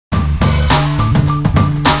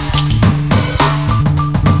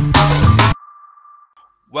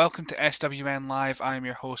Welcome to SWN Live. I am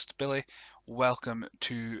your host, Billy. Welcome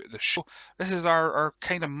to the show. This is our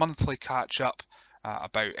kind of monthly catch up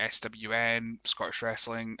about SWN, Scottish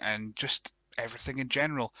Wrestling, and just everything in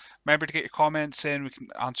general. Remember to get your comments in. We can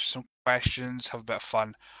answer some questions, have a bit of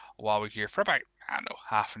fun while we're here for about, I don't know,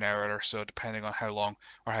 half an hour or so, depending on how long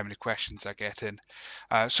or how many questions I get in.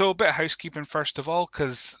 So, a bit of housekeeping first of all,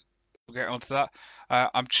 because we'll get onto that.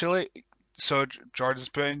 I'm Chile. So Jordan's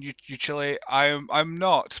putting you chilly. I'm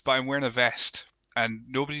not, but I'm wearing a vest, and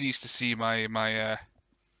nobody needs to see my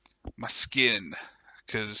skin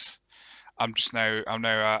because I'm now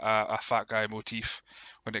a fat guy motif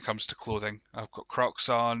when it comes to clothing. I've got Crocs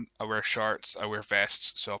on, I wear shorts, I wear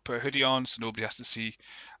vests, so I'll put a hoodie on so nobody has to see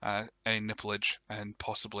any nipplage and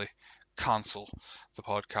possibly cancel the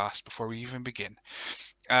podcast before we even begin.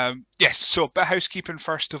 Yes, so a bit of housekeeping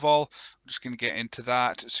first of all. I'm just going to get into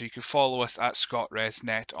that. So you can follow us at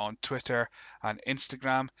ScottResNet on Twitter and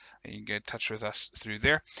Instagram, and you can get in touch with us through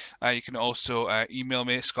there. You can also email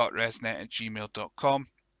me, scottresnet@gmail.com,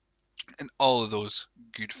 and all of those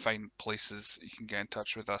good, fine places you can get in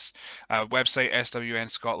touch with us. Website,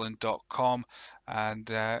 swnscotland.com, and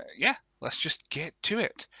yeah, let's just get to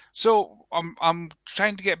it. So I'm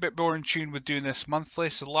trying to get a bit more in tune with doing this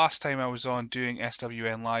monthly. So the last time I was on doing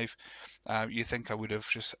SWN Live, you think I would have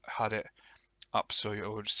just had it up so you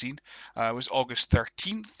would have seen. It was August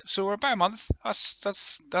 13th, so we're about a month.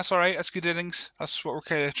 That's all right. That's good innings. That's what we're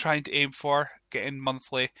kind of trying to aim for, getting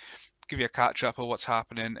monthly. Give you a catch up of what's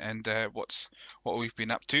happening and what we've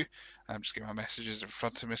been up to. I'm just getting my messages in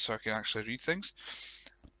front of me so I can actually read things.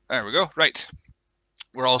 There we go. Right,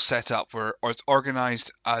 we're all set up. We're as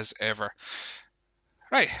organised as ever.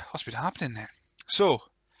 Right, what's been happening then? So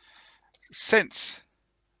since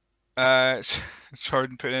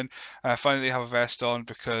Jordan put in, I finally have a vest on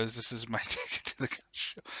because this is my ticket to the gun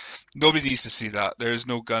show. Nobody needs to see that. There's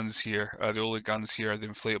no guns here. The only guns here are the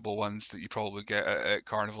inflatable ones that you probably get at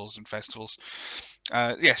carnivals and festivals.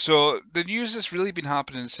 Yeah, so the news that's really been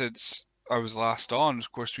happening since I was last on.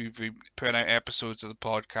 Of course, we've been putting out episodes of the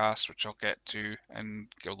podcast, which I'll get to and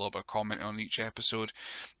give a little bit of comment on each episode.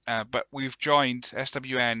 But we've joined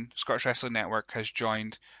SWN, Scottish Wrestling Network, has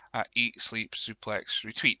joined Eat, Sleep, Suplex,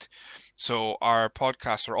 Retweet. So our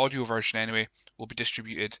podcast, our audio version anyway, will be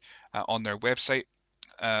distributed on their website,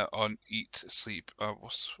 on Eat, Sleep.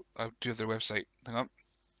 I'll do their website. Hang on.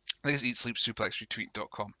 I think it's Eat, Sleep, Suplex,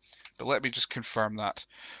 Retweet.com. But let me just confirm that.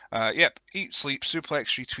 Yep, Eat, Sleep,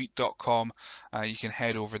 Suplex, Retweet.com. You can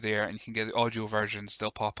head over there and you can get the audio versions.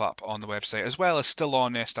 They'll pop up on the website as well as still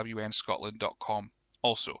on swnscotland.com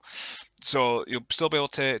also. So you'll still be able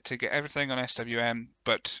to get everything on SWN,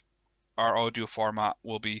 but our audio format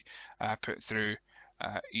will be put through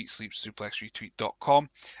Eat Sleep Suplex Retweet.com.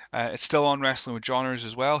 It's still on Wrestling with Johners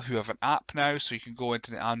as well, who have an app now, so you can go into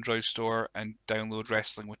the Android store and download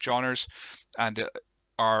Wrestling with Johners, and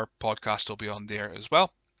our podcast will be on there as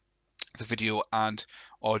well, the video and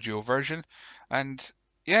audio version. And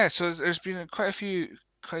yeah, so there's been quite a few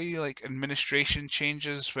like administration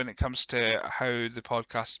changes when it comes to how the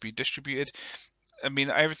podcast is being distributed. I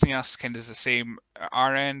mean, everything else kind of is the same.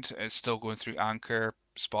 Our end, it's still going through Anchor,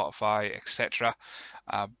 Spotify, etc.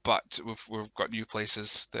 But we've got new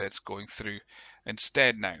places that it's going through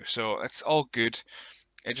instead now. So it's all good.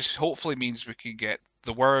 It just hopefully means we can get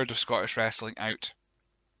the word of Scottish wrestling out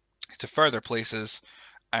to further places,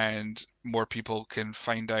 and more people can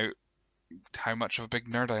find out how much of a big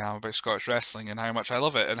nerd I am about Scottish wrestling and how much I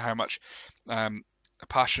love it and how much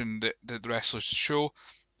passion that the wrestlers show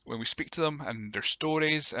when we speak to them and their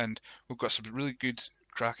stories. And we've got some really good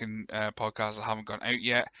cracking podcasts that haven't gone out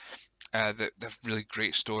yet that have really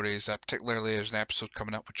great stories. Particularly there's an episode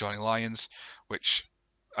coming up with Johnny Lyons, which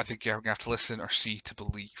I think you're going to have to listen or see to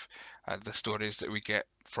believe the stories that we get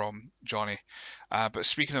from Johnny. But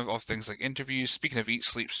speaking of things like interviews, speaking of Eat,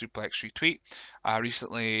 Sleep, Suplex, Retweet, I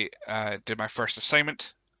recently did my first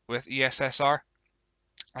assignment with ESSR,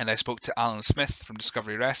 and I spoke to Alan Smith from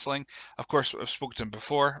Discovery Wrestling. Of course, I've spoken to him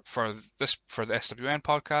before for the SWN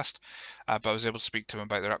podcast, but I was able to speak to him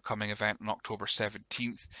about their upcoming event on October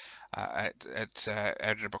 17th at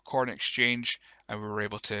Edinburgh Corn Exchange, and we were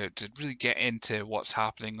able to really get into what's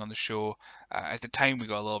happening on the show. At the time, we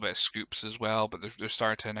got a little bit of scoops as well, but they're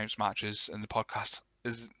starting to announce matches, and the podcast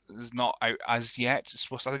is not out as yet.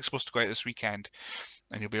 I think it's supposed to go out this weekend,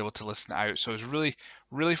 and you'll be able to listen out. So it was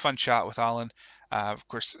really fun chat with Alan. Of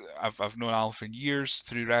course, I've known Alan for years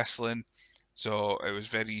through wrestling, so it was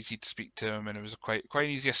very easy to speak to him, and it was a quite an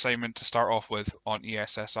easy assignment to start off with on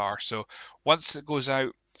ESSR. So once it goes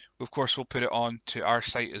out, of course, we'll put it on to our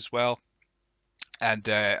site as well. and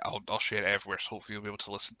I'll share it everywhere, so hopefully you'll be able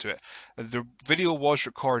to listen to it. The video was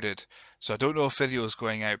recorded, so I don't know if video is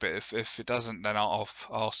going out, but if it doesn't, then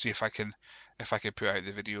I'll see if I can put out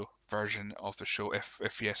the video version of the show if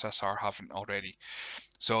ESSR haven't already.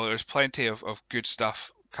 So there's plenty of good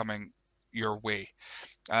stuff coming your way.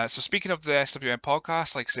 So speaking of the SWN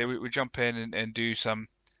podcast, like I say, we jump in and do some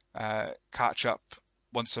catch up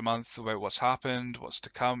once a month about what's happened, what's to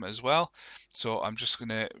come as well. So I'm just going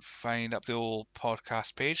to find up the old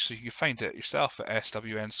podcast page so you can find it yourself at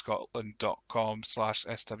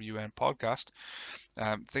swnscotland.com/SWN podcast.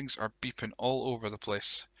 Things are beeping all over the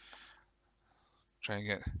place. Try and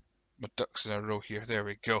get my ducks in a row here. There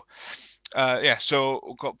we go. Yeah, so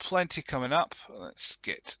we've got plenty coming up. Let's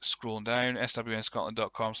get scrolling down.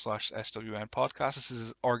 swnscotland.com/SWN podcast. This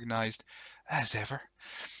is organized as ever.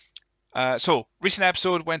 So, recent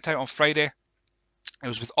episode went out on Friday. It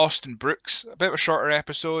was with Austin Brooks. A bit of a shorter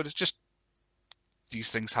episode. It's just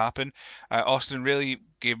these things happen. Austin really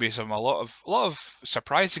gave me a lot of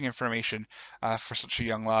surprising information for such a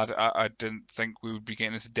young lad. I didn't think we would be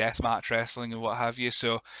getting into deathmatch wrestling and what have you.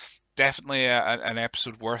 So definitely an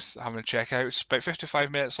episode worth having a check out. It's about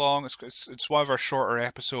 55 minutes long. It's one of our shorter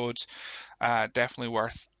episodes. Definitely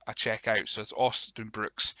worth a check out. So it's Austin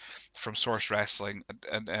Brooks from Source Wrestling,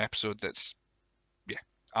 an episode that's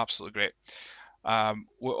absolutely great.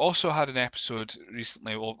 We also had an episode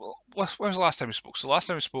recently. Well, when was the last time we spoke? So the last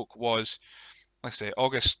time we spoke was, let's say,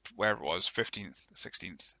 August, wherever it was, 15th,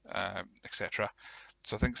 16th, etc.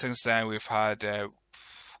 So I think since then we've had, God,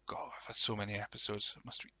 I've had so many episodes. It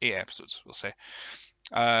must be 8 episodes, we'll say.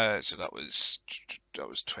 So that was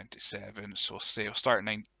 27. So we'll say we'll start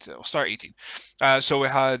 18. So we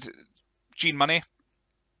had Gene Money.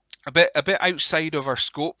 A bit outside of our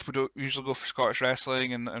scope. We don't usually go for Scottish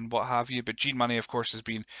wrestling and what have you, but Gene Money, of course, has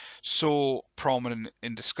been so prominent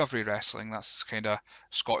in Discovery Wrestling. That's kind of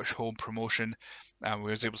Scottish home promotion.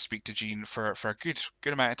 We was able to speak to Gene for a good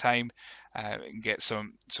amount of time and get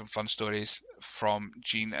some fun stories from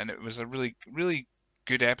Gene, and it was a really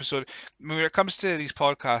good episode. When it comes to these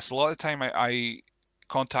podcasts, a lot of the time I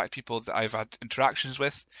contact people that I've had interactions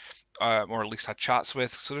with, or at least had chats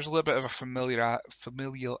with. So there's a little bit of a familiar.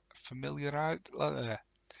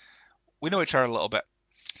 We know each other a little bit.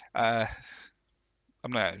 I'm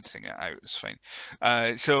not editing it out. It's fine.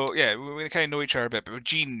 So yeah, we kind of know each other a bit. But with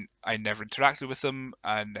Gene, I never interacted with him.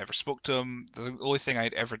 I never spoke to him. The only thing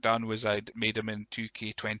I'd ever done was I'd made him in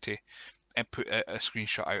 2K20 and put a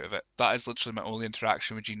screenshot out of it. That is literally my only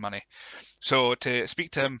interaction with Gene Money. So to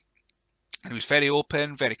speak to him, he was very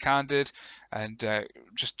open, very candid, and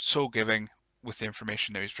just so giving with the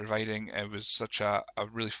information that he was providing. It was such a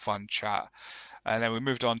really fun chat. And then we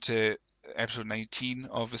moved on to episode 19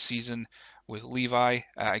 of the season with Levi.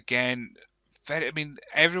 Again,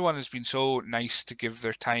 everyone has been so nice to give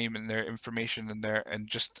their time and their information and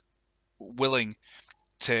just willing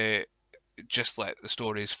to just let the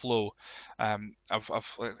stories flow. I've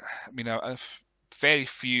very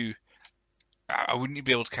few. I wouldn't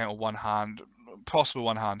be able to count on one hand, possibly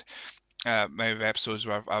one hand, maybe episodes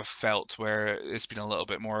where I've felt where it's been a little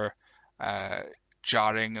bit more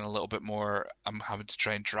jarring and a little bit more. I'm having to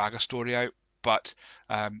try and drag a story out, but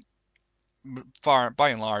by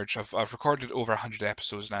and large, I've recorded over 100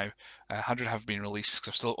 episodes now. 100 have been released because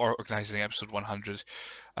I'm still organising episode 100,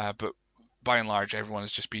 but by and large, everyone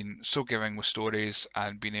has just been so giving with stories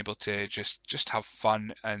and being able to just have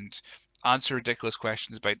fun and answer ridiculous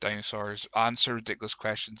questions about dinosaurs, answer ridiculous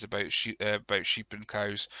questions about sheep and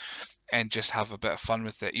cows, and just have a bit of fun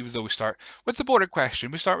with it. Even though we start with the boring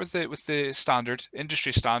question, we start with the standard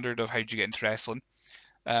industry standard of how do you get into wrestling.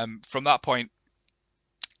 From that point,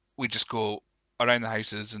 we just go around the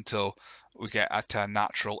houses until we get at a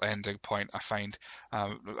natural ending point. I find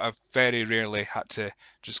I've very rarely had to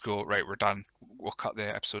just go, right, we're done, we'll cut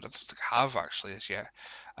the episode. I don't think I have actually as yet.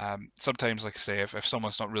 Sometimes, like I say, if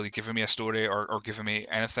someone's not really giving me a story or giving me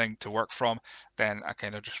anything to work from, then I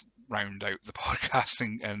kind of just round out the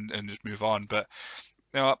podcasting and just move on. But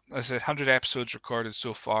as I said, 100 episodes recorded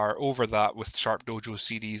so far. Over that with Sharp Dojo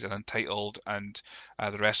CDs and Untitled and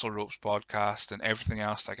the Wrestle Ropes podcast and everything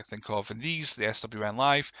else I can think of. And these, the SWN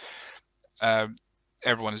Live,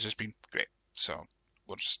 everyone has just been great. So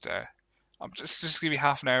we'll just I'm just give you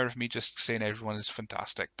half an hour of me just saying everyone is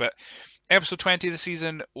fantastic. But episode 20 of the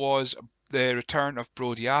season was the return of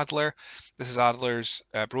Brody Adler. This is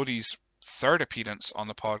Brody's third appearance on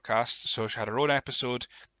the podcast. So she had her own episode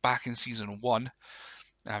back in season 1.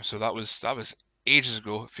 So that was ages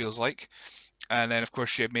ago, it feels like. And then, of course,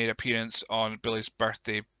 she had made an appearance on Billy's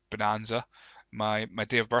birthday bonanza, my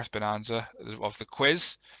day of birth bonanza of the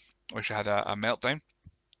quiz, where she had a meltdown.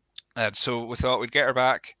 And so we thought we'd get her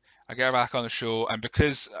back. I get her back on the show, and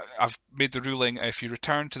because I've made the ruling, if you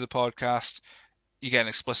return to the podcast, you get an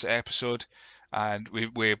explicit episode. And we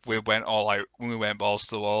went all out when we went balls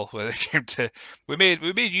to the wall when it came to we made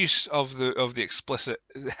use of the explicit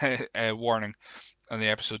warning on the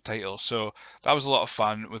episode title. So that was a lot of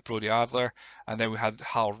fun with Brody Adler, and then we had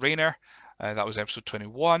Hal Rayner. That was episode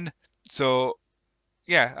 21. So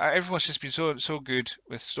yeah, everyone's just been so good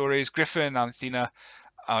with stories. Griffin and Athena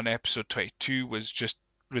on episode 22 was just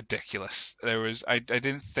ridiculous. I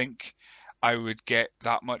didn't think I would get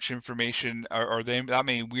that much information or them that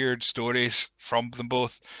many weird stories from them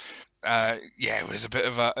both. Yeah,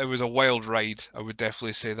 it was a wild ride. I would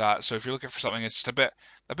definitely say that. So if you're looking for something that's just a bit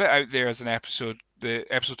out there as an episode, the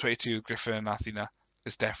episode 22 Griffin and Athena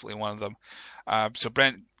is definitely one of them. So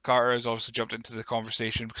Brent Carter has obviously jumped into the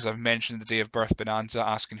conversation because I've mentioned the Day of Birth Bonanza,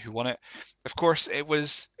 asking who won it. Of course, it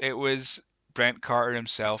was Brent Carter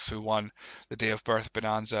himself who won the Day of Birth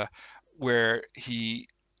Bonanza, where he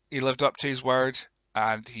lived up to his word,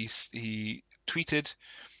 and he tweeted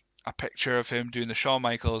a picture of him doing the Shawn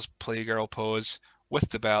Michaels Playgirl pose with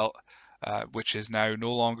the belt, which is now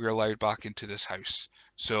no longer allowed back into this house.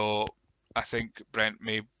 So I think Brent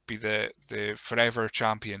may be the forever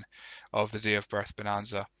champion of the Day of Birth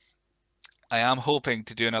Bonanza. I am hoping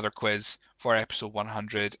to do another quiz for episode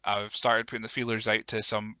 100. I've started putting the feelers out to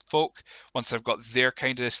some folk. Once I've got their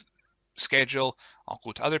kind of schedule, I'll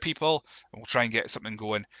go to other people and we'll try and get something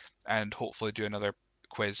going and hopefully do another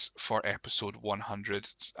quiz for episode 100,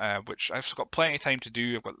 which I've got plenty of time to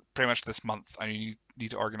do. I've got pretty much this month. I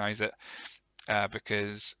need to organise it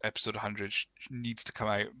because episode 100 needs to come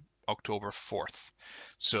out October 4th.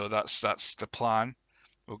 So that's the plan.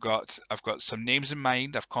 I've got some names in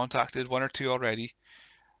mind. I've contacted one or two already,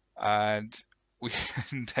 and we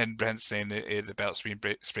and then Brent's saying that the belt's being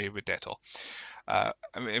sprayed with Dettol. I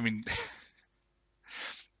mean,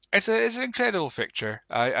 it's an incredible picture.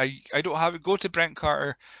 I don't have it. Go to Brent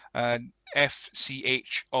Carter and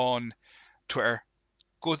FCH on Twitter.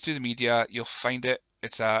 Go through the media, you'll find it.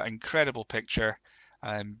 It's an incredible picture.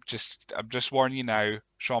 I'm just warning you now.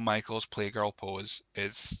 Shawn Michaels Playgirl pose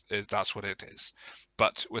is that's what it is,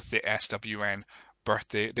 but with the SWN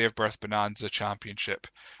birthday Day of Birth Bonanza Championship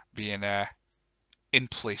being in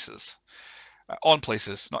places, on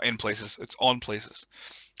places, not in places. It's on places.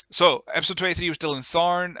 So episode 23 was Dylan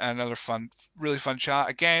Thorne, another really fun chat.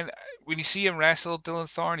 Again, when you see him wrestle, Dylan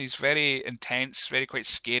Thorne, he's very intense, very quite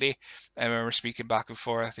scary. And when we're speaking back and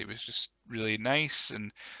forth, it was just really nice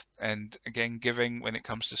and again giving when it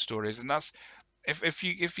comes to stories. And that's if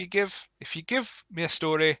you give me a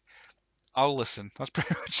story, I'll listen. That's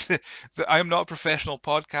pretty much I'm not a professional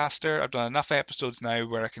podcaster. I've done enough episodes now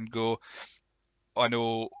where I can go. I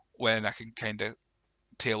know when I can kind of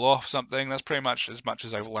tail off something. That's pretty much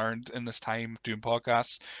as I've learned in this time doing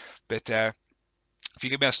podcasts. But if you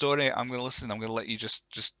give me a story, I'm going to listen. I'm going to let you just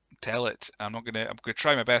tell it. I'm going to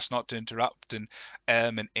try my best not to interrupt and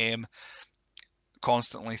and M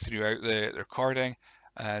constantly throughout the recording,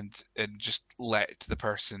 and just let the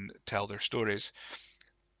person tell their stories.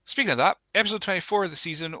 Speaking of that, episode 24 of the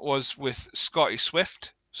season was with Scotty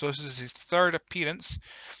Swift. So this is his third appearance,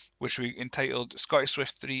 which we entitled Scotty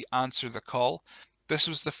Swift 3 Answer the Call. This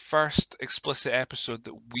was the first explicit episode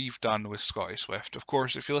that we've done with Scotty Swift. Of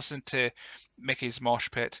course, if you listen to Mickey's Mosh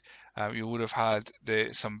Pit, you would have had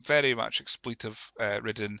some very much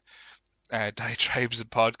expletive-ridden diatribes and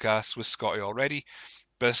podcasts with Scotty already.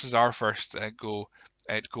 But this is our first go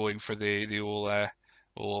at going for the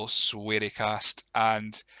old sweary cast,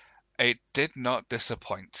 and it did not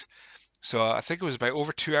disappoint. So I think it was about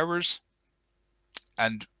over 2 hours,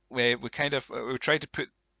 and we tried to put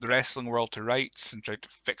the wrestling world to rights and tried to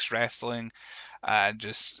fix wrestling, and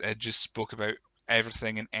just spoke about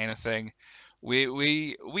everything and anything.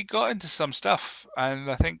 We got into some stuff, and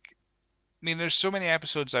I mean there's so many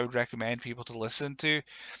episodes I would recommend people to listen to.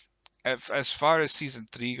 As far as season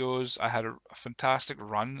 3 goes, I had a fantastic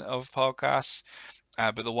run of podcasts,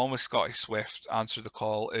 but the one with Scotty Swift, Answer the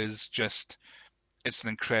Call, it's an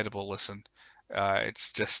incredible listen.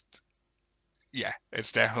 It's just yeah,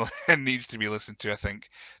 it's definitely it needs to be listened to, I think,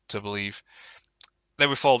 to believe. Then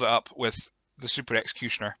we followed it up with the Super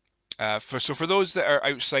Executioner. For those that are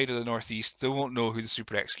outside of the Northeast, they won't know who the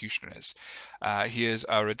Super Executioner is. He is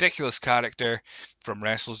a ridiculous character from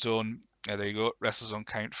WrestleZone. There you go, WrestleZone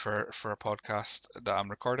count for a podcast that I'm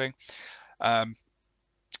recording. Um,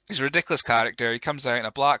 he's a ridiculous character. He comes out in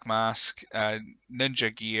a black mask,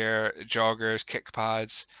 ninja gear, joggers, kick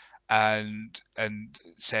pads, and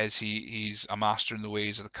says he's a master in the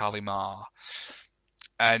ways of the Kali Ma.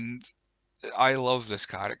 And I love this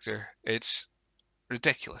character. It's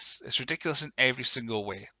ridiculous. It's ridiculous in every single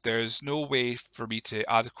way. There's no way for me to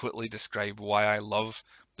adequately describe why I love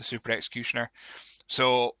the Super Executioner.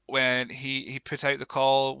 So when he put out the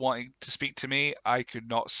call wanting to speak to me, I could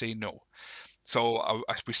not say no. So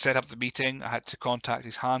we set up the meeting. I had to contact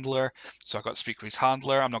his handler. So I got to speak with his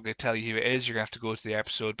handler. I'm not going to tell you who it is. You're going to have to go to the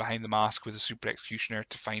episode Behind the Mask with the Super Executioner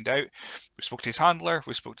to find out. We spoke to his handler.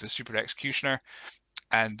 We spoke to the Super Executioner,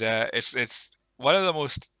 and it's one of the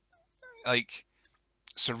most like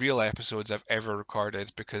surreal episodes I've ever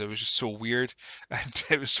recorded because it was just so weird and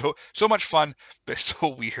it was so much fun but so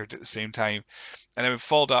weird at the same time. And then we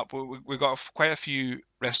followed up. We got quite a few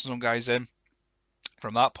WrestleZone guys in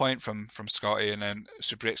from that point, from Scotty and then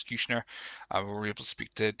Super Executioner. We were able to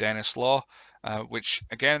speak to Dennis Law, which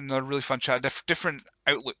again, a really fun chat, different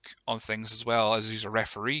outlook on things as well, as he's a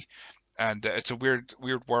referee, and it's a weird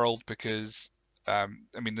world because I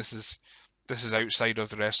mean this is outside of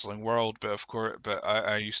the wrestling world, but of course, but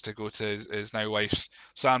I used to go to his now wife's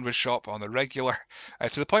sandwich shop on the regular,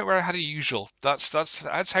 to the point where I had a usual. That's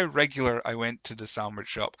how regular I went to the sandwich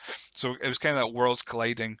shop. So it was kind of that worlds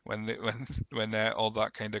colliding when when all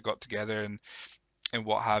that kind of got together and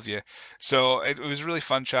what have you. So it was a really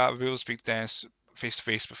fun chat. We were able to speak to Dennis face to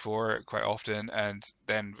face before quite often, and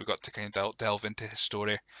then we got to kind of delve into his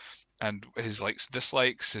story and his likes,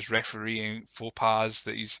 dislikes, his refereeing faux pas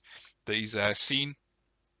that he's seen,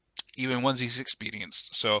 even ones he's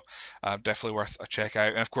experienced. So definitely worth a check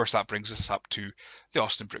out. And of course, that brings us up to the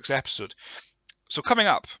Austin Brooks episode. So coming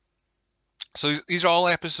up, so these are all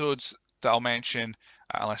episodes that I'll mention,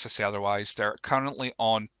 unless I say otherwise. They're currently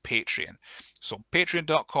on Patreon. So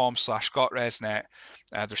patreon.com/ScottResNet.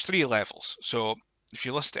 There's 3 levels. So if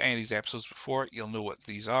you listen to any of these episodes before, you'll know what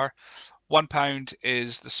these are. £1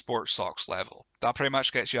 is the Sports Socks level. That pretty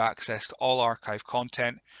much gets you access to all archive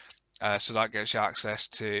content. So that gets you access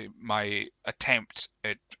to my attempt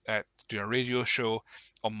at doing a radio show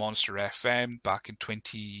on Monster FM back in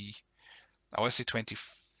I want to say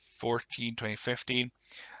 2014, 2015.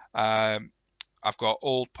 I've got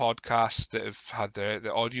old podcasts that have had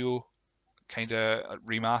the audio kind of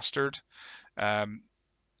remastered, um,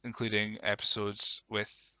 including episodes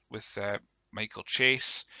with Michael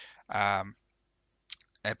Chase, um,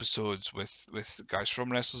 episodes with guys from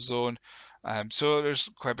WrestleZone. So there's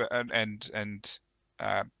quite a bit, and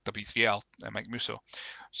W3L, Mike Musso.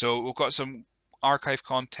 So we've got some archive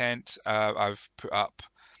content. I've put up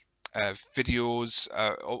videos.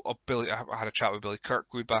 I had a chat with Billy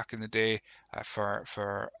Kirkwood back in the day for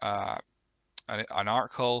an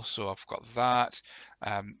article, so I've got that.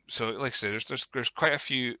 So like I said, there's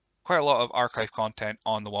quite a lot of archive content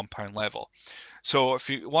on the £1 level. So if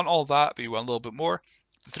you want all that, but you want a little bit more,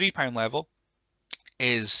 the £3 level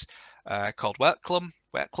is called Wetclum.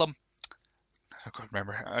 Wetclum. I can't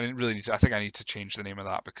remember. I didn't really need to. I think I need to change the name of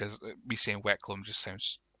that because me saying Wetclum just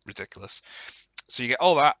sounds ridiculous. So you get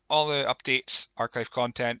all that, all the updates, archive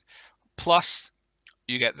content, plus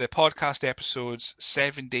you get the podcast episodes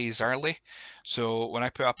 7 days early. So when I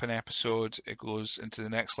put up an episode, it goes into the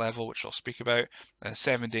next level, which I'll speak about.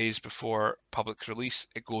 7 days before public release,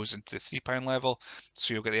 it goes into the £3 level.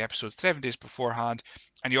 So you'll get the episode 7 days beforehand,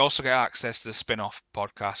 and you also get access to the spin-off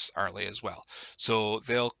podcasts early as well. So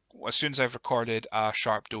as soon as I've recorded a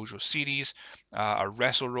Sharp Dojo series, a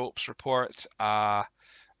Wrestle Ropes report,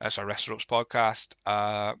 that's our Wrestle Ropes podcast.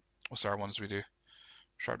 What's the other ones we do?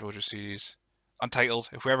 Sharp Dojo series. Untitled.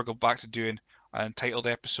 If we ever go back to doing an Untitled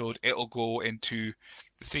episode, it'll go into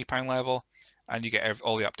the £3 level, and you get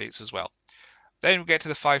all the updates as well. Then we get to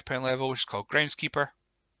the £5 level, which is called Groundskeeper,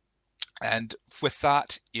 and with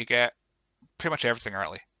that you get pretty much everything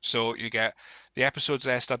early. So you get the episodes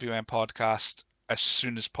of the SWM podcast as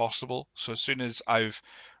soon as possible. So as soon as I've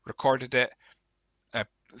recorded it,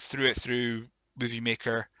 threw it through Movie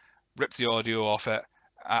Maker, ripped the audio off it,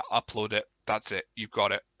 upload it. That's it. You've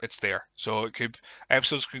got it. It's there. So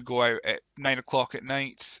episodes could go out at 9 o'clock at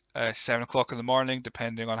night, 7 o'clock in the morning,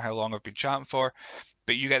 depending on how long I've been chatting for.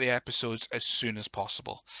 But you get the episodes as soon as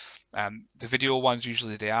possible. The video one's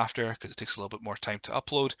usually the day after because it takes a little bit more time to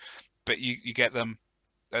upload. But you get them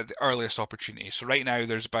at the earliest opportunity. So right now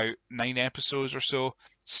there's about 9 episodes or so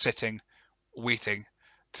sitting, waiting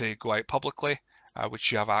to go out publicly,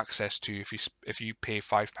 which you have access to if you pay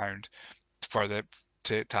 £5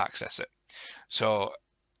 to access it. So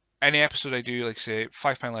any episode I do, like say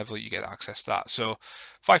 £5 level, you get access to that. So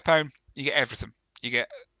 £5, you get everything. You get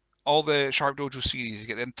all the Sharp Dojo series, you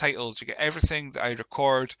get the Untitled, you get everything that I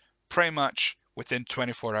record pretty much within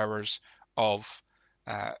 24 hours of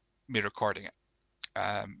me recording it.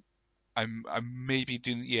 I may be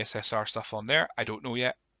doing the ESSR stuff on there. I don't know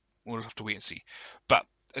yet. We'll have to wait and see. But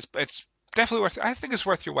it's definitely worth. I think it's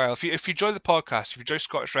worth your while. If you enjoy the podcast, if you enjoy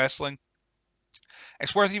Scottish wrestling,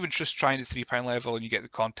 it's worth even just trying the £3 level, and you get the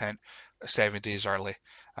content 7 days early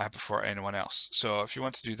before anyone else. So if you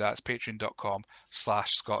want to do that, it's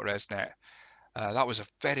patreon.com/ScottResNet. That was a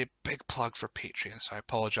very big plug for Patreon, so I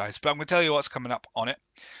apologise. But I'm going to tell you what's coming up on it.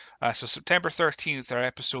 So September 13th, our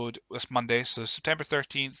episode this Monday. So September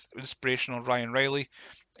 13th, Inspirational Ryan Riley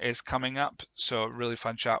is coming up. So really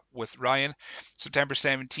fun chat with Ryan. September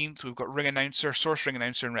 17th, we've got ring announcer, Source ring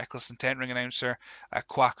announcer, and Reckless Intent ring announcer,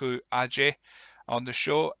 Kwaku Ajay on the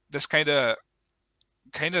show. This it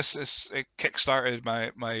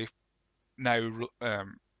kickstarted my now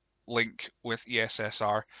link with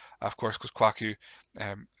ESSR, of course, because Kwaku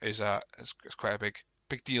is quite a big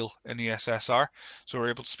deal in ESSR. So we're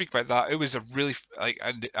able to speak about that. It was a really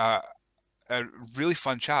a really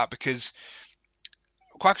fun chat because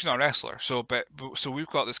Kwaku's not a wrestler, so we've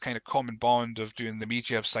got this kind of common bond of doing the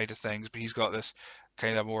media side of things, but he's got this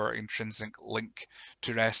kind of more intrinsic link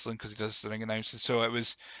to wrestling because he does the ring announcing. So it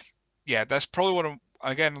was, yeah, that's probably one of,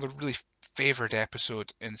 again, another really favorite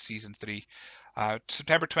episode in season 3.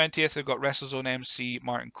 September 20th, we've got WrestleZone MC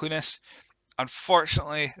Martin Clunas.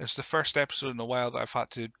 Unfortunately, it's the first episode in a while that I've had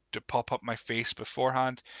to pop up my face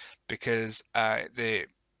beforehand because the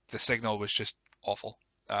signal was just awful.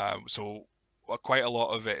 So quite a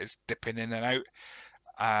lot of it is dipping in and out.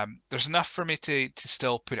 There's enough for me to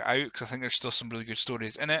still put it out because I think there's still some really good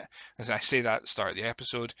stories in it. As I say that at the start of the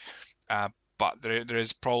episode, but there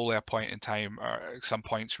is probably a point in time or some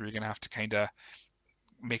points where you're going to have to kind of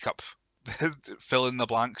make up, fill in the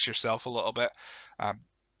blanks yourself a little bit.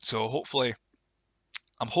 So hopefully,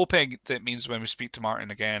 I'm hoping that means when we speak to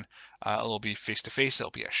Martin again, it'll be face to face.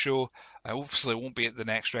 It'll be a show. Hopefully, it won't be at the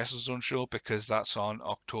next WrestleZone show because that's on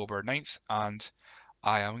October 9th, and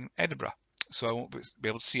I am in Edinburgh, so I won't be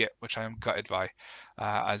able to see it, which I am gutted by,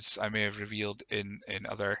 as I may have revealed in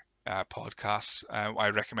other podcasts. I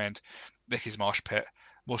recommend Nikki's Mosh Pit.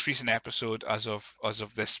 Most recent episode, as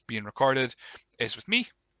of this being recorded, is with me.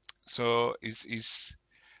 So it's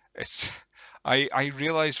I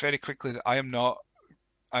realized very quickly that I'm not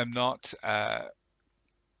I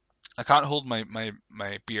can't hold my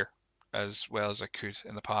beer as well as I could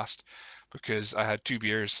in the past because I had 2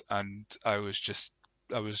 beers and I was just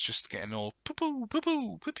getting all poo poo poo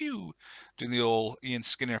poo poo poo, doing the old Ian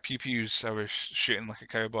Skinner pew pews. I was shooting like a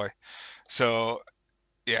cowboy. So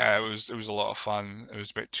yeah, it was a lot of fun. It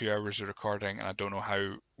was about 2 hours of recording, and I don't know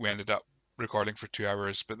how we ended up recording for 2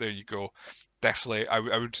 hours, but there you go. Definitely, I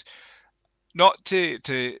would not to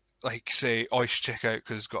like say, oh, you should check out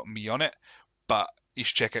because it's got me on it, but you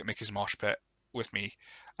should check out Mickey's Mosh Pit with me.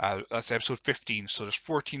 That's episode 15, so there's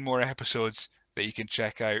 14 more episodes that you can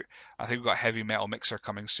check out. I think we've got Heavy Metal Mixer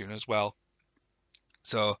coming soon as well.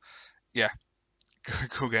 So yeah,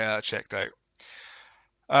 go get that checked out.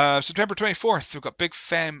 September 24th, we've got Big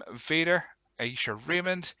Femme Vader, Aisha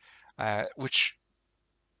Raymond, which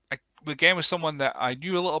again was someone that I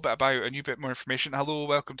knew a little bit about. I knew a bit more information. Hello,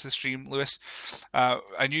 welcome to the stream, Lewis.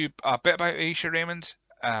 I knew a bit about Aisha Raymond,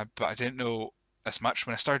 but I didn't know as much.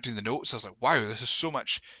 When I started doing the notes, I was like, wow, this is so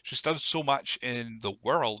much. She's done so much in the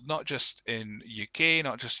world, not just in UK,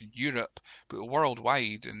 not just in Europe, but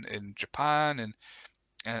worldwide, in Japan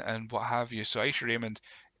and what have you. So Aisha Raymond,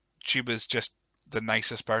 she was just the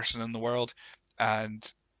nicest person in the world,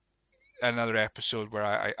 and another episode where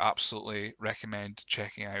I absolutely recommend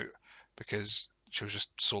checking out because she was just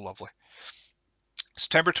so lovely.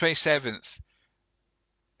 September 27th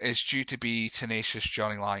is due to be Tenacious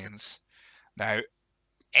Johnny Lyons. Now,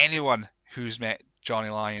 anyone who's met Johnny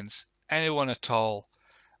Lyons, anyone at all,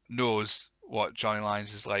 knows what Johnny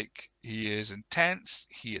Lyons is like. He is intense,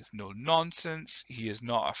 he is no nonsense, he is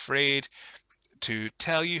not afraid to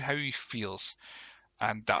tell you how he feels,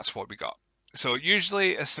 and that's what we got. So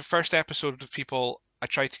usually it's the first episode with people, I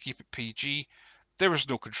try to keep it PG. There was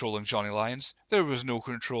no controlling Johnny Lyons. There was no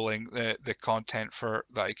controlling the content for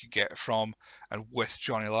that I could get from and with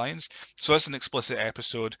Johnny Lyons. So it's an explicit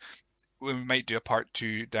episode. We might do a part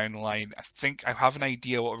 2 down the line. I think I have an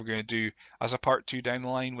idea what we're going to do as a part 2 down the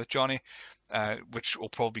line with Johnny, which will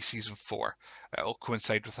probably be season 4. It'll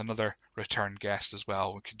coincide with another return guest as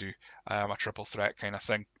well. We could do a triple threat kind of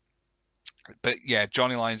thing. But yeah,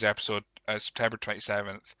 Johnny Lyons episode, September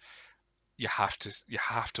 27th. You have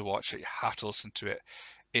to watch it. You have to listen to it.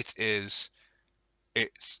 It is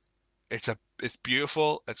it's it's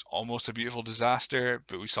beautiful. It's almost a beautiful disaster.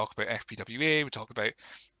 But we talk about FPWA. We talk about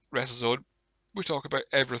WrestleZone. We talk about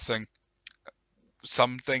everything.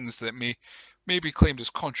 Some things that may be claimed as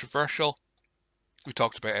controversial. We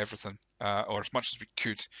talked about everything, or as much as we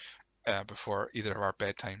could, before either of our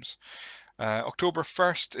bedtimes. October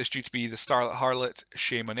 1st is due to be the Starlet Harlot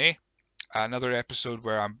Shay Monet, another episode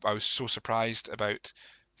where I was so surprised about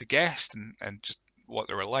the guest and just what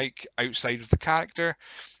they were like outside of the character.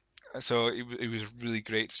 So it was really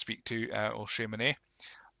great to speak to Shay Monet.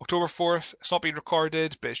 October 4th, it's not been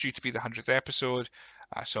recorded, but it's due to be the 100th episode.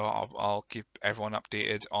 So I'll keep everyone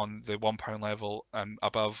updated on the £1 level and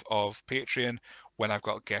above of Patreon when I've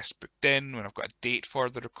got guests booked in, when I've got a date for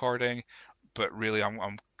the recording. But really,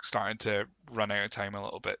 I'm starting to run out of time a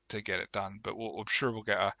little bit to get it done. But I'm sure we'll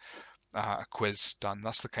get a quiz done.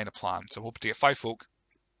 That's the kind of plan. So I'm hoping to get 5 folk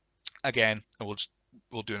again, and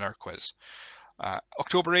we'll do another quiz.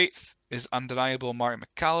 October 8th is Undeniable Martin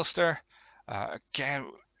McAllister. Again,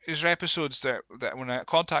 these are episodes that when I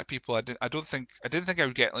contact people, I didn't think I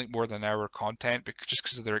would get like more than an hour of content just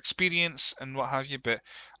because of their experience and what have you. But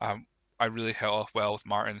I really hit off well with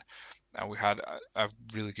Martin, and we had a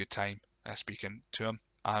really good time speaking to him.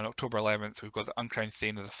 And October 11th, we've got the Uncrowned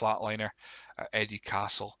Thane of the Flatliner, Eddie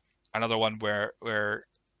Castle. Another one where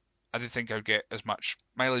I didn't think I'd get as much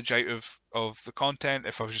mileage out of the content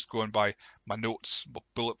if I was just going by my notes,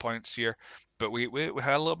 bullet points here. But we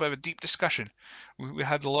had a little bit of a deep discussion. We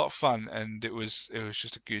had a lot of fun, and it was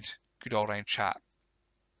just a good all round chat.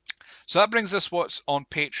 So that brings us what's on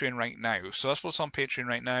Patreon right now. So that's what's on Patreon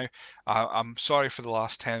right now. I'm sorry for the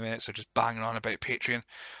last 10 minutes of just banging on about Patreon.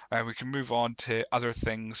 We can move on to other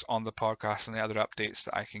things on the podcast and the other updates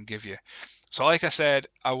that I can give you. So like I said,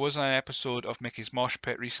 I was on an episode of Mickey's Mosh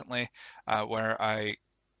Pit recently where I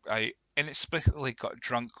inexplicably got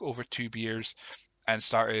drunk over 2 beers and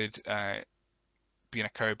started being a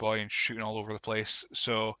cowboy and shooting all over the place.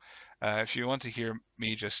 So if you want to hear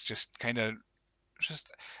me just kind of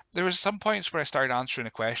just there was some points where I started answering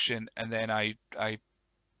a question and then I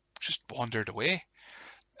just wandered away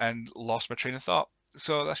and lost my train of thought.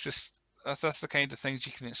 So that's the kind of things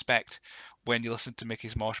you can expect when you listen to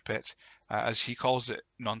Mickey's Mosh Pit, as he calls it,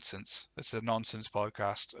 nonsense. It's a nonsense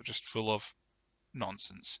podcast, just full of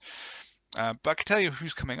nonsense. But I can tell you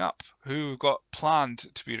who's coming up, who we've got planned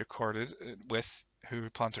to be recorded with, who we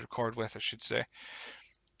plan to record with, I should say.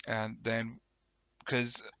 And then,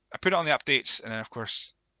 because I put it on the updates, and then of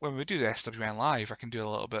course when we do the SWN live, I can do a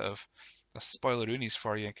little bit of a spoiler unis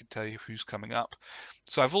for you and can tell you who's coming up.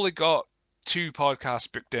 So I've only got 2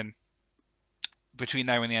 podcasts booked in between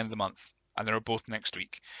now and the end of the month, and they're both next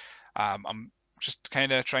week. I'm just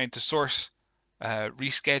kind of trying to source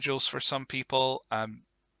reschedules for some people.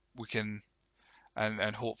 We can,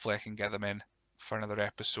 and hopefully I can get them in for another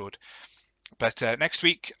episode. But next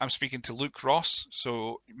week, I'm speaking to Luke Ross.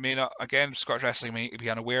 So, may not, again, Scottish Wrestling may be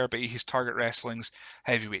unaware, but he's Target Wrestling's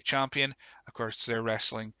heavyweight champion. Of course, they're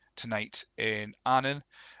wrestling tonight in Annan.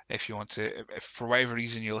 If you want to, if for whatever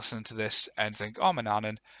reason you're listening to this and think, oh, I'm in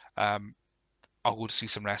Annan, I'll go to see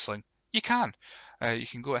some wrestling. You can. You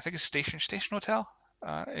can go, I think it's Station Hotel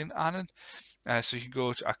in Annan. So you can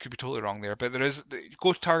go, I could be totally wrong there, but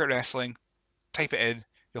go to Target Wrestling, type it in,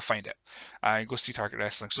 you'll find it. And go see Target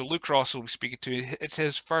Wrestling. So Luke Ross will be speaking to. It's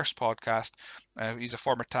his first podcast. He's a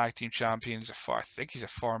former tag team champion. I think he's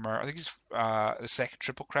the second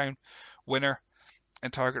Triple Crown winner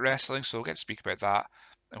in Target Wrestling. So we'll get to speak about that,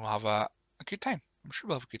 and we'll have a good time. I'm sure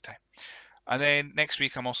we'll have a good time. And then next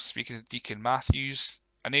week, I'm also speaking to Deacon Matthews,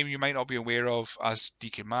 a name you might not be aware of as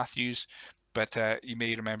Deacon Matthews, but you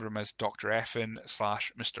may remember him as Dr. Effin /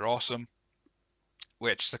 Mr. Awesome,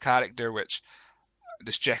 which is a character which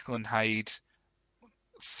this Jekyll and Hyde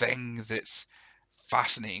thing that's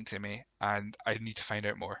fascinating to me, and I need to find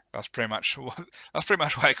out more. That's pretty much why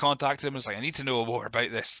I contacted him. I was like, I need to know more about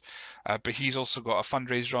this. But he's also got a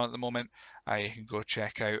fundraiser on at the moment. You can go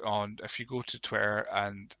check out if you go to Twitter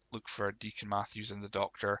and look for Deacon Matthews and the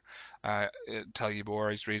Doctor. It'll tell you more.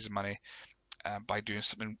 He's raising money by doing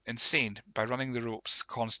something insane, by running the ropes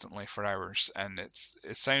constantly for hours, and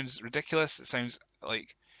it sounds ridiculous. It sounds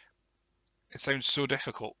so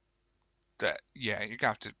difficult that you're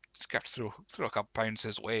gonna have to throw a couple pounds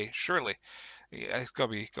his way. Surely, it's gotta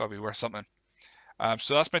be worth something.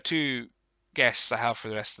 So that's my 2 guests I have for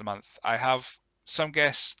the rest of the month. I have some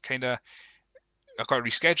guests I got to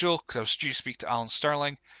reschedule because I was due to speak to Alan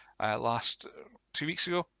Sterling last 2 weeks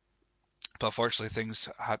ago, but unfortunately things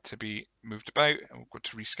had to be moved about and we've got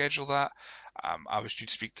to reschedule that. I was due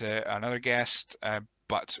to speak to another guest,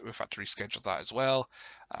 but we've had to reschedule that as well.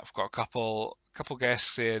 I've got a couple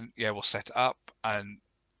guests saying, yeah, we'll set it up, and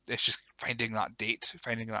it's just finding that date,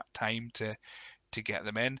 finding that time to get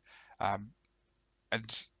them in.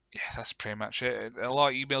 And yeah, that's pretty much it. A lot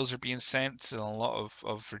of emails are being sent and a lot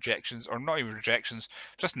of rejections, or not even rejections,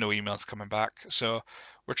 just no emails coming back. So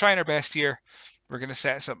we're trying our best here. we're going to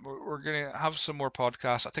set some. We're going to have some more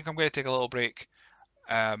podcasts. I think I'm going to take a little break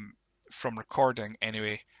from recording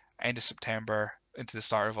anyway. End of September into the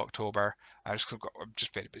start of October. I'm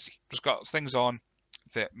just very busy. Just got things on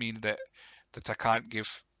that mean that I can't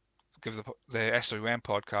give the SWM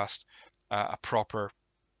podcast a proper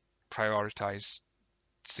prioritized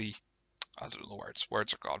C. I don't know the words.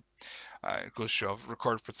 Words are gone. It goes to show I've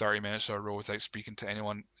recorded for 30 minutes in a row without speaking to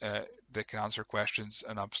anyone that can answer questions,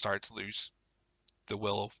 and I've started to lose the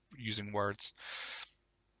will of using words.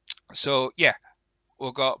 So yeah,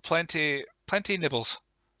 we've got plenty nibbles.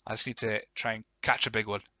 I just need to try and catch a big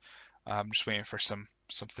one. I'm just waiting for some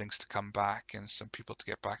things to come back and some people to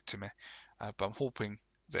get back to me. But I'm hoping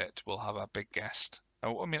that we'll have a big guest.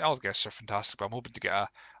 I mean, all the guests are fantastic, but I'm hoping to get a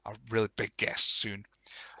really big guest soon.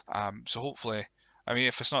 So hopefully, I mean,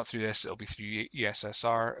 if it's not through this, it'll be through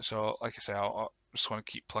ESSR. So like I say, I'll just want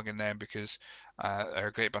to keep plugging them because they're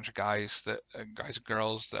a great bunch of guys guys and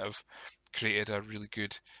girls that have created a really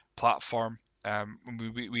good platform.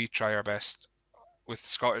 We try our best with the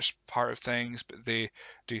Scottish part of things, but they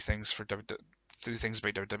do things for do things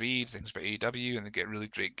about WWE, things about AEW, and they get really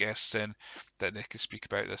great guests in that they can speak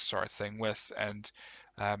about this sort of thing with, and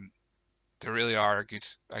they really are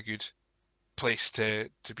a good place to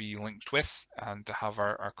be linked with and to have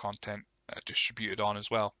our content distributed on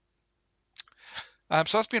as well.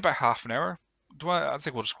 So that's been about half an hour. I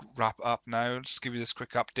think we'll just wrap it up now. Just give you this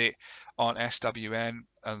quick update on SWN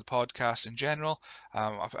and the podcast in general.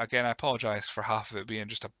 Again, I apologise for half of it being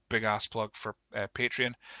just a big ass plug for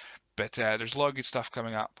Patreon, but there's a lot of good stuff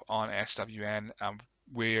coming up on SWN.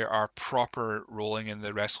 We are proper rolling in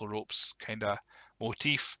the wrestle ropes kind of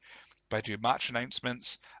motif by doing match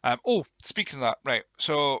announcements. Oh, speaking of that, right,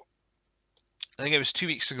 so I think it was 2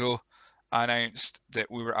 weeks ago I announced that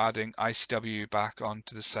we were adding ICW back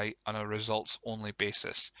onto the site on a results only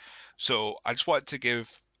basis. So I just wanted to give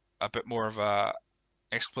a bit more of a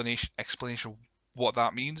explanation of what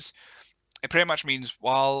that means. It pretty much means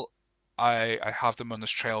while I have them on this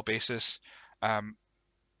trial basis,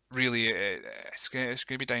 really it's going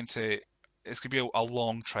to be down to it's going to be a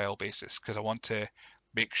long trial basis because I want to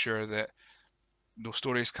make sure that no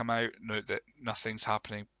stories come out, that nothing's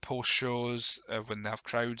happening post shows when they have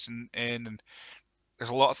crowds and there's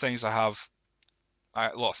a lot of things a lot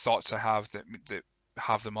of thoughts I have that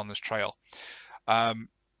have them on this trial.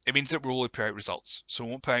 It means that we'll only put out results, so we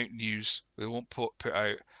won't put out news, we won't put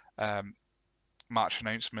out match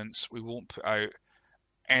announcements, we won't put out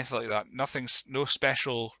anything like that. No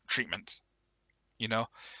special treatment, you know,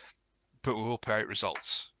 but we will put out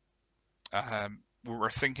results.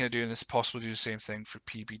 We're thinking of doing this, possibly do the same thing for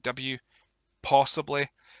PBW, possibly,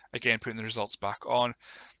 again, putting the results back on.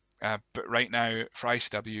 But right now for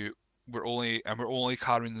ICW, we're only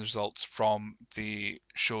carrying the results from the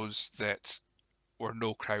shows that were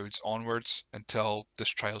no crowds onwards until this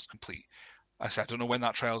trial is complete. I said I don't know when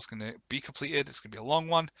that trial is going to be completed. It's going to be a long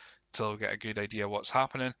one until we get a good idea of what's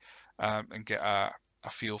happening and get a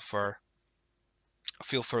feel for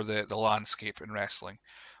the landscape in wrestling.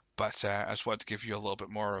 But I just wanted to give you a little bit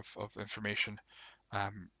more of information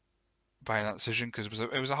behind that decision because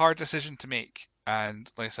it was a hard decision to make. And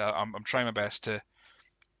like I said, I'm trying my best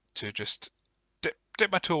to just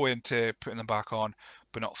dip my toe into putting them back on,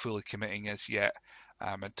 but not fully committing as yet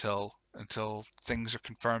until things are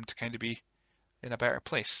confirmed to kind of be in a better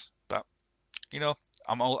place. But you know,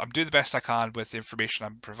 I'm doing the best I can with the information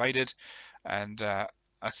I'm provided, and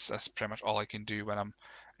that's pretty much all I can do when I'm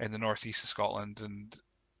in the northeast of Scotland and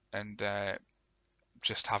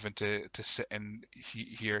just having to sit and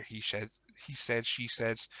hear he said, she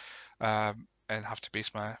says, and have to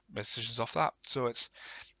base my decisions off that. So it's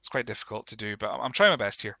quite difficult to do, but I'm trying my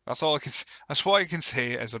best here. That's all I can. That's what I can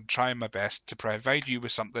say is I'm trying my best to provide you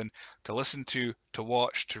with something to listen to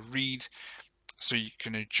watch, to read, so you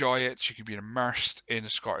can enjoy it. You can be immersed in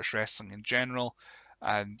Scottish wrestling in general,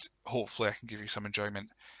 and hopefully I can give you some enjoyment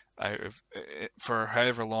out of it for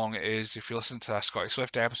however long it is. If you listen to a Scotty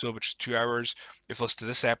Swift episode, which is 2 hours, if you listen to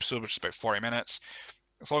this episode, which is about 40 minutes,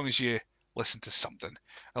 as long as you listen to something,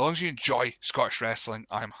 as long as you enjoy Scottish wrestling,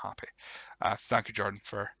 I'm happy. Thank you, Jordan,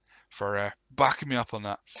 for backing me up on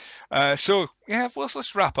that. So yeah,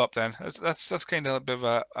 let's wrap up then. That's kind of a bit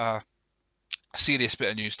of a serious bit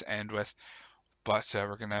of news to end with, but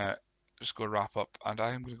we're gonna just go wrap up, and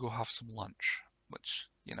I'm gonna go have some lunch, which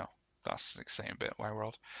that's an exciting bit of my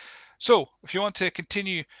world. So, if you want to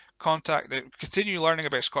continue learning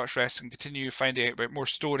about Scottish wrestling, continue finding out about more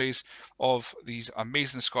stories of these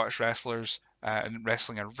amazing Scottish wrestlers and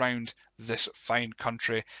wrestling around this fine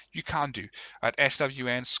country, you can do at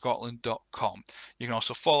swnscotland.com. You can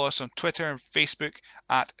also follow us on Twitter and Facebook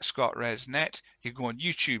at ScottResNet. You can go on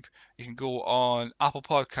YouTube, you can go on Apple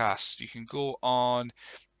Podcasts, you can go on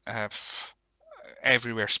uh,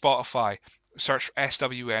 everywhere, Spotify. Search for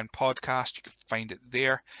SWN Podcast. You can find it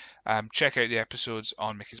there. Check out the episodes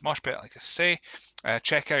on Mickey's Mosh Pit, like I say.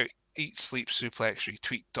 Check out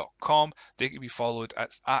eatsleepsuplexretweet.com. They can be followed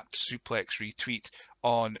at suplexretweet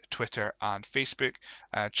on Twitter and Facebook.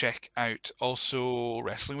 Check out also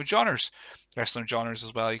Wrestling with Johners. Wrestling with Johners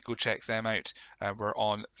as well. You can go check them out. We're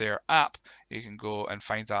on their app. You can go and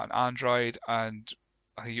find that on Android, and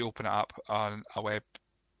you open it up on a web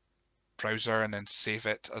browser and then save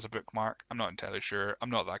it as a bookmark. I'm not entirely sure.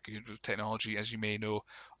 I'm not that good with technology, as you may know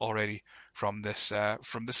already from this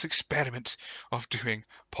experiment of doing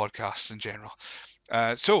podcasts in general.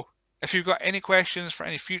 So if you've got any questions for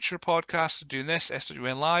any future podcasts doing this,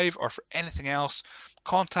 SWN Live, or for anything else,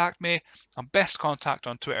 contact me. I'm best contact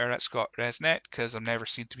on Twitter at ScottResNet because I'm never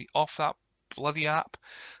seen to be off that bloody app.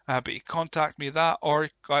 But you contact me that or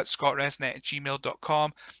at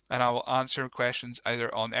scottresnet@gmail.com and I will answer questions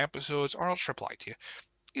either on episodes or I'll just reply to you.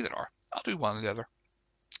 Either or. I'll do one or the other.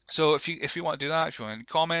 So if you want to do that, if you want any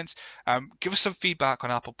comments, give us some feedback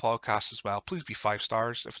on Apple Podcasts as well. Please be 5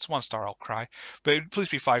 stars. If it's 1 star, I'll cry. But please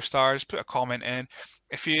be 5 stars. Put a comment in.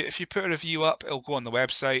 If you put a review up, it'll go on the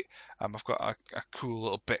website. I've got a cool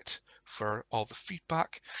little bit for all the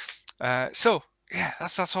feedback. So yeah,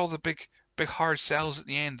 that's all the big hard sells at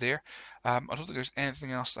the end there. I don't think there's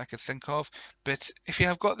anything else I could think of. But if you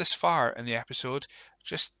have got this far in the episode,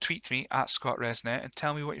 just tweet me at ScottResNet and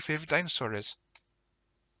tell me what your favourite dinosaur is.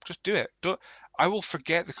 Just do it. Don't. I will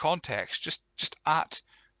forget the context. Just at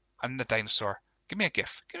and the dinosaur. Give me a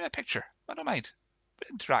GIF. Give me a picture. I don't mind.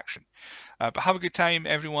 Interaction. But have a good time,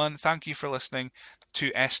 everyone. Thank you for listening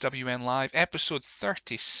to SWN Live, episode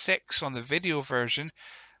 36 on the video version.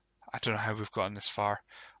 I don't know how we've gotten this far.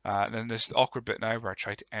 And then this awkward bit now where I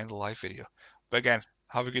try to end the live video. But again,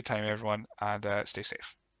 have a good time, everyone, and stay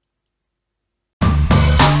safe.